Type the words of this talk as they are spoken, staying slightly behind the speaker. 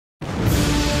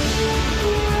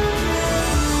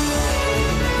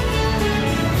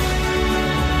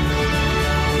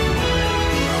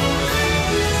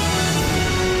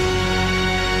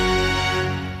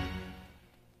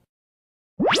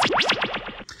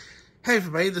Hey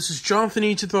everybody, this is Jonathan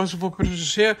E. 2004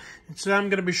 Producers here, and today I'm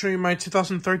going to be showing you my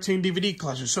 2013 DVD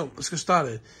collection, so let's get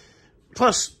started.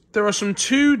 Plus, there are some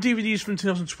two DVDs from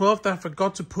 2012 that I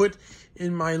forgot to put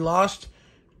in my last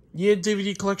year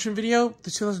DVD collection video,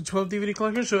 the 2012 DVD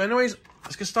collection, so anyways,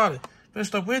 let's get started.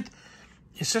 First up with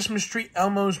Sesame Street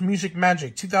Elmo's Music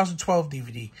Magic 2012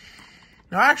 DVD.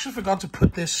 Now, I actually forgot to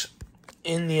put this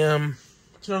in the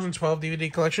 2012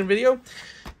 DVD collection video,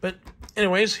 but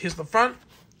anyways, here's the front.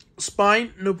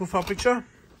 Spine, no profile picture.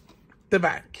 The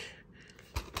back.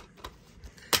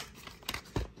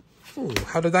 Ooh,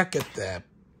 how did that get there?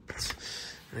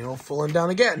 They all falling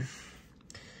down again.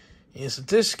 Here's the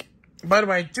disc. By the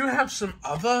way, I do have some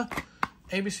other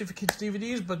ABC for Kids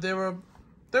DVDs, but they're a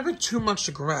bit too much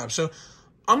to grab. So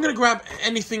I'm gonna grab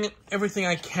everything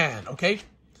I can. Okay.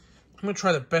 I'm gonna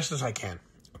try the best as I can.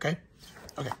 Okay.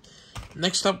 Okay.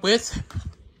 Next up with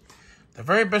the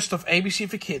very best of ABC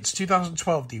for Kids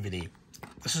 2012 DVD.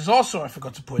 This is also I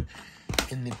forgot to put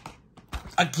in the...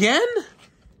 Again?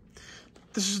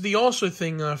 This is the also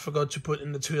thing I forgot to put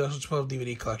in the 2012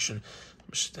 DVD collection. Let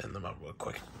me stand them up real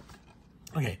quick.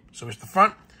 Okay, so it's the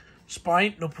front,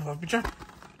 spine, no profile picture,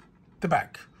 the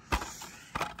back.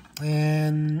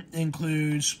 And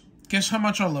includes Guess How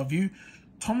Much I Love You,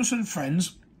 Thomas and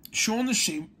Friends, Shaun the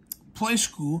Sheep, Play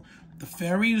School, The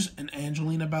Fairies, and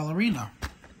Angelina Ballerina.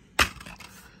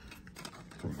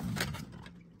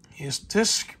 Here's the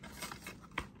disc.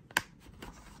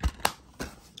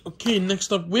 Okay,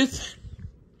 next up with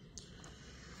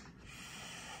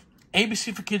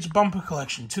ABC for Kids Bumper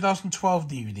Collection 2012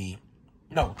 DVD.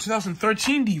 No,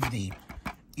 2013 DVD,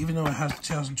 even though it has the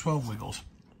 2012 Wiggles.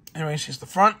 Anyways, here's the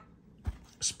front,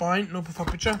 spine, no profile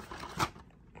picture,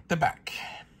 the back.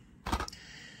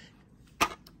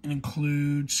 It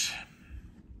includes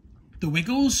the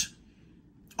Wiggles,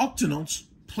 Octonauts,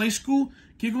 Play School,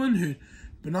 Giggle and Hoot,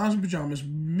 Bananas in Pajamas,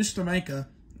 Mr. Maker,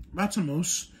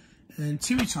 Matamos, and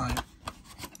TV Time.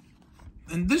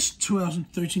 And this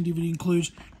 2013 DVD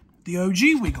includes the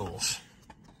OG Wiggles.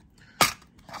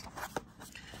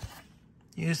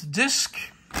 Here's the disc.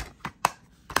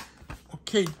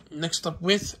 Okay, next up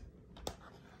with...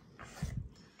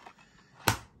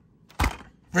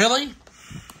 Really?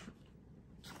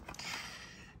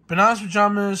 Bananas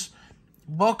Pajamas,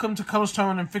 Welcome to Cuddles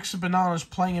Time and Fix the Bananas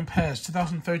Playing in Pairs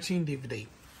 2013 DVD.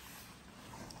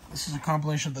 This is a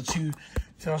compilation of the two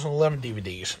 2011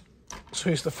 DVDs. So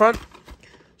here's the front,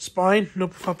 spine, no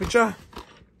profile picture,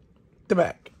 the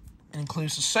back. It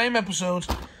includes the same episodes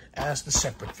as the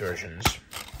separate versions.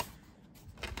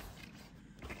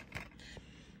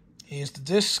 Here's the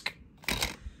disc.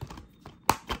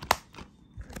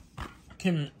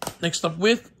 Okay, next up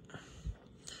with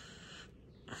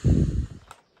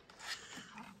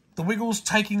The Wiggles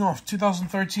Taking Off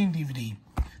 2013 DVD.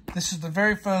 This is the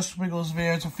very first Wiggles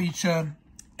video to feature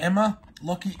Emma,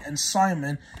 Lockie, and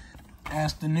Simon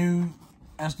as the new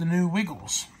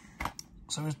Wiggles.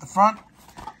 So here's the front,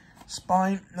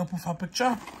 spine, no profile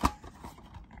picture,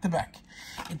 the back.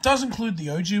 It does include the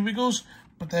OG Wiggles,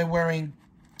 but they're wearing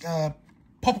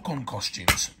popcorn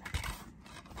costumes.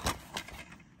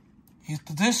 Here's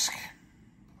the disc.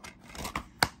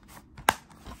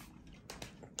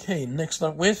 Okay, next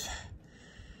up with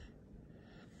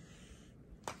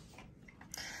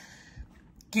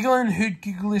Giggle and Hoot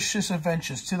Gigglicious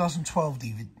Adventures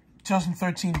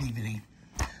 2013 DVD.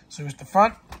 So here's the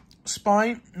front,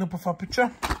 spine, no profile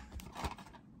picture,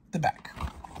 the back.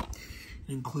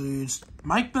 It includes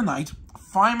Mike the Knight,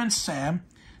 Fireman Sam,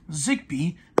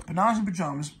 Zigbee, Bananas in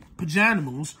Pajamas,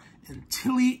 Pajanimals, and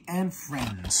Tilly and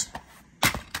Friends.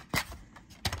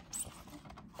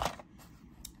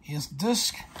 Here's the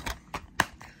disc.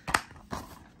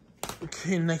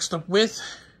 Okay, next up with...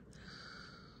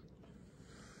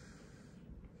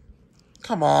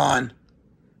 Come on.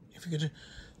 If you could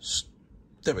just...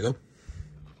 There we go.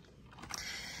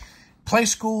 Play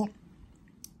School,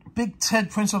 Big Ted,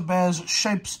 Prince of Bears,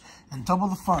 Shapes, and Double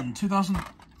the Fun,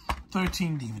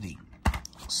 2013 DVD.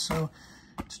 So,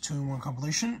 it's a 2-in-1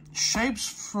 compilation. Shapes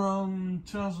from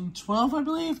 2012, I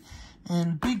believe,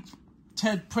 and Big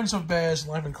Ted, Prince of Bears,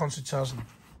 live in concert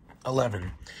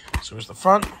 2011. So here's the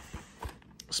front,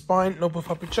 spine, no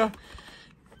profile picture,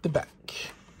 the back.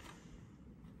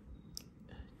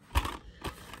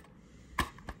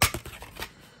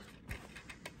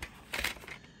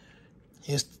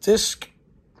 Here's the disc.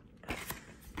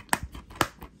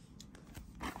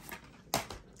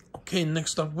 Okay,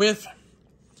 next up with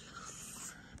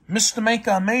Mr.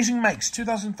 Maker Amazing Makes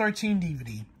 2013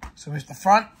 DVD. So here's the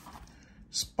front,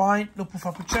 spine, no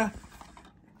profile picture,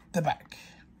 the back.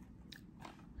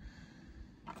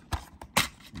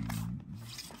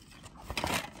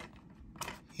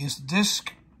 Here's the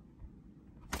disc.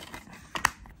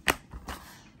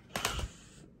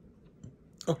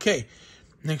 Okay,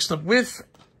 next up with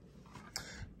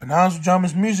Bananas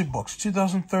Pajamas Music Box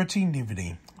 2013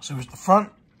 DVD. So here's the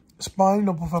front, spine,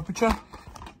 no profile picture,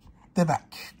 the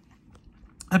back.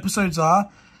 Episodes are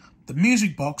The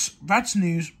Music Box, Rats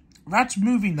News, Rats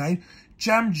Movie Night,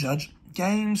 Jam Judge,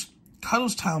 Games,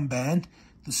 Cuddles Town Band,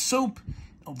 The Soap,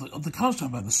 of the Cuddles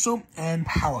Town Band, The Soap, and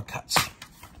Power Cuts.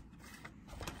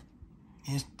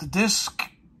 Here's the disc.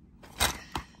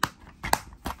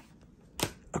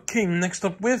 Okay, next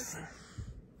up with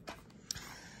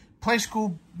Play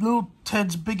School Little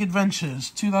Ted's Big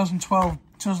Adventures 2012-2013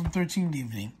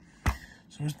 DVD.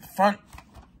 So here's the front,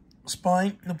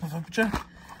 spine, no profile picture,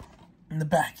 and the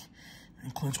back. It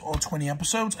includes all 20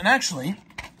 episodes. And actually,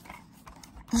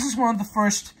 this is one of the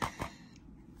first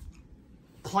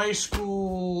Play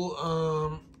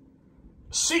School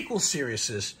sequel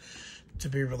series to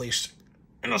be released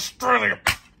in Australia.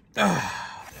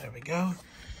 There we go.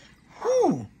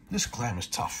 Whew, this clam is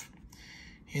tough.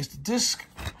 Here's the disc.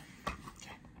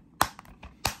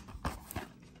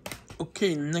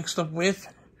 Okay, next up with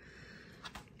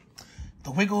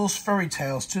The Wiggles Fairy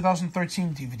Tales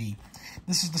 2013 DVD.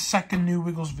 This is the second new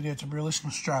Wiggles video to be released in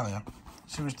Australia.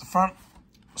 So here's the front,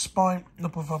 spine, no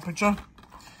profile picture,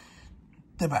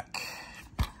 the back.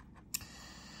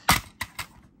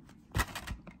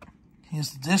 Here's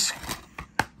the disc.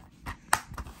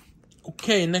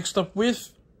 Okay, next up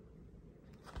with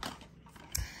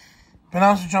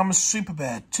Bananas Pajamas Super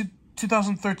Bear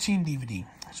 2013 DVD.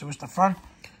 So here's the front,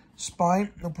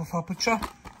 spine, no profile picture,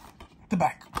 the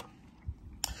back.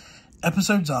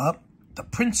 Episodes are The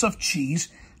Prince of Cheese,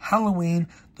 Halloween,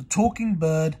 The Talking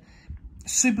Bird,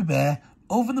 Super Bear,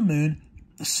 Over the Moon,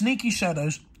 The Sneaky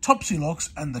Shadows, Topsy Locks,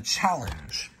 and The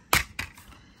Challenge.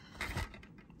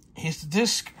 Here's the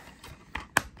disc.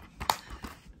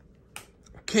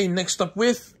 Okay, next up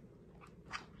with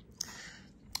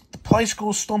The Play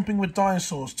School Stomping with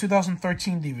Dinosaurs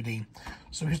 2013 DVD.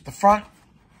 So here's the front,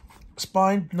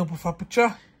 spine, no profile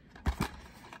picture,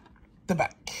 the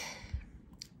back.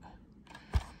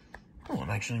 Oh, it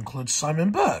actually includes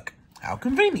Simon Burke. How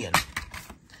convenient.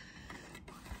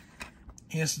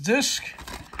 Here's the disc.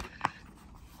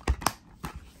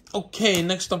 Okay,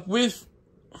 next up with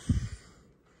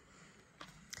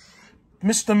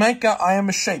Mr. Maker, I Am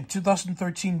a Shape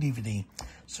 2013 DVD.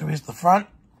 So here's the front,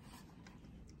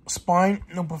 spine,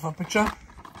 no profile picture,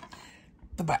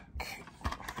 the back.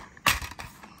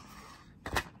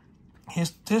 Here's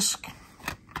the disc.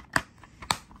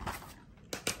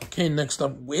 Okay, next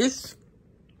up with,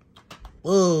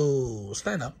 whoa,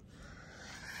 stand up,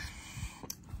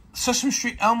 Sesame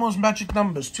Street Elmo's Magic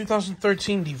Numbers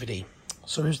 2013 DVD.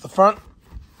 So here's the front,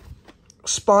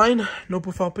 spine, no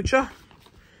profile picture,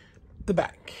 the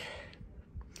back.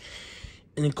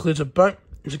 It includes a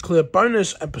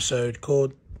bonus episode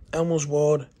called Elmo's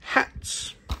World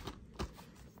Hats.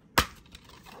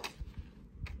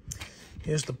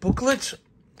 Here's the booklet,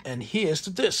 and here's the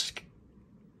disc.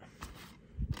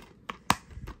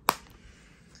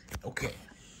 Okay.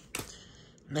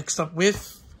 Next up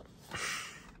with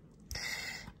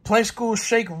Play School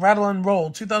Shake, Rattle, and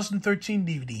Roll 2013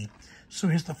 DVD. So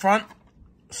here's the front,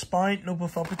 spine, no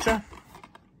profile picture,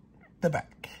 the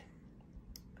back.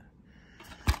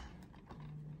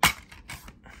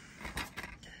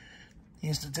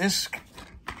 Here's the disc.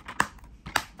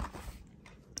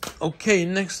 Okay,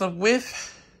 next up with,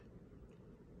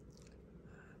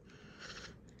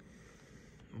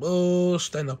 oh,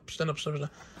 stand up.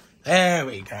 There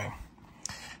we go.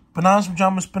 Bananas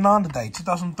Pajamas Banana Day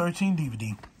 2013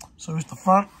 DVD. So here's the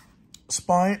front,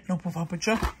 spine, no profile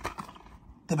picture,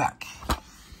 the back.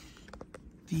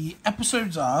 The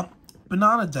episodes are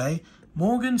Banana Day,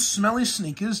 Morgan's Smelly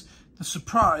Sneakers, The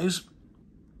Surprise,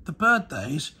 The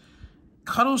Birthdays,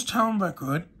 Cuddles Town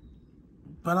Record,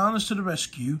 Bananas to the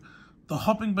Rescue, The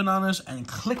Hopping Bananas, and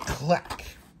Click Clack.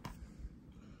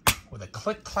 With a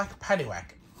click clack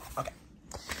paddywhack. Okay.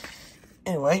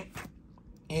 Anyway,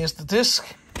 here's the disc.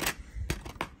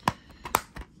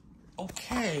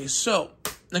 Okay, so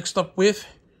next up with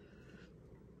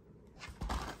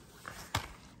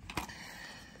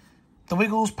The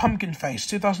Wiggles Pumpkin Face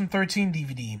 2013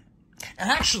 DVD. And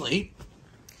actually,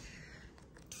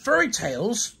 Fairy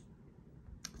Tales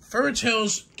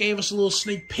gave us a little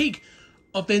sneak peek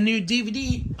of their new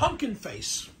DVD, Pumpkin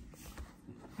Face,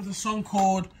 with a song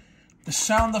called The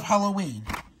Sound of Halloween.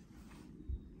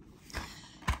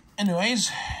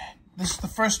 Anyways, this is the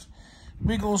first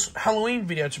Wiggles Halloween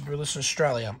video to be released in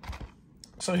Australia.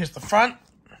 So here's the front,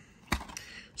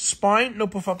 spine, no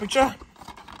profile picture,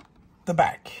 the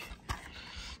back.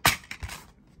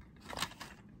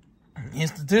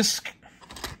 Here's the disc.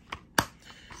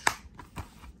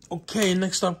 Okay,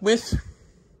 next up with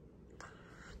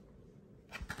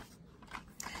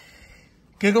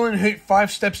Giggle and Hoot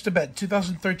 5 Steps to Bed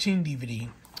 2013 DVD.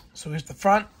 So here's the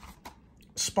front,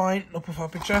 spine, no profile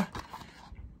picture,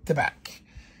 the back.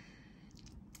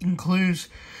 Includes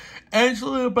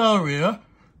Angela Balleria,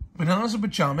 Bananas and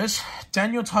Pajamas,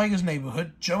 Daniel Tiger's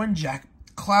Neighborhood, Joe and Jack,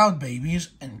 Cloud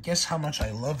Babies, and Guess How Much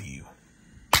I Love You.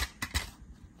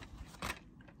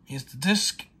 Here's the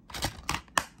disc.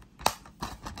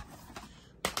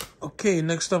 Okay,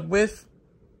 next up with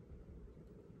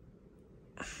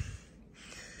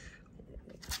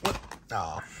what?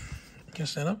 Oh, can I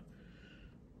stand up?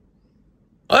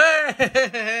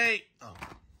 Hey! Oh,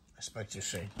 I expect you to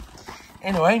say.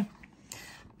 Anyway,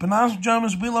 Bananas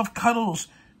Pajamas, We Love Cuddles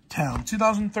Town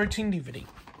 2013 DVD.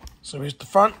 So here's the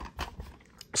front,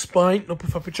 spine, no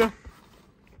profile picture,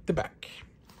 the back.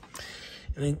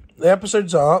 And the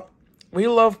episodes are We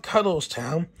Love Cuddles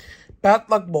Town, Bad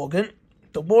Luck Morgan,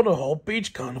 The Waterhole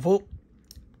Beach Carnival,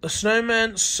 The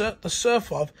Snowman, The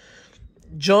Surf-Off,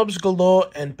 Jobs Galore,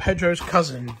 and Pedro's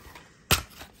Cousin.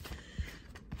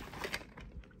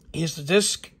 Here's the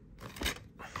disc.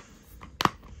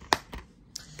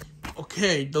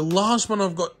 Okay, the last one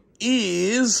I've got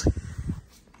is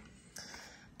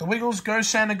The Wiggles Go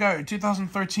Santa Go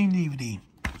 2013 DVD.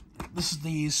 This is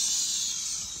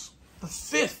the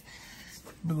fifth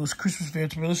Wiggles Christmas video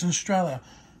to release in Australia.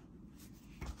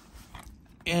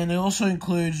 And it also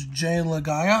includes Jay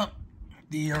Lagaya,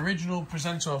 the original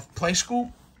presenter of Play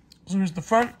School. So here's the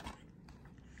front,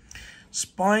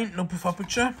 spine, no profile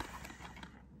picture,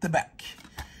 the back.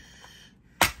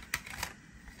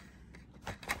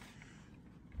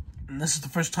 And this is the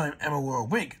first time Emma wore a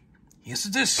wig. Here's the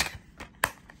disc.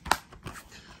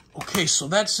 Okay, so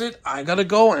that's it. I gotta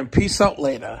go and peace out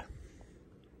later.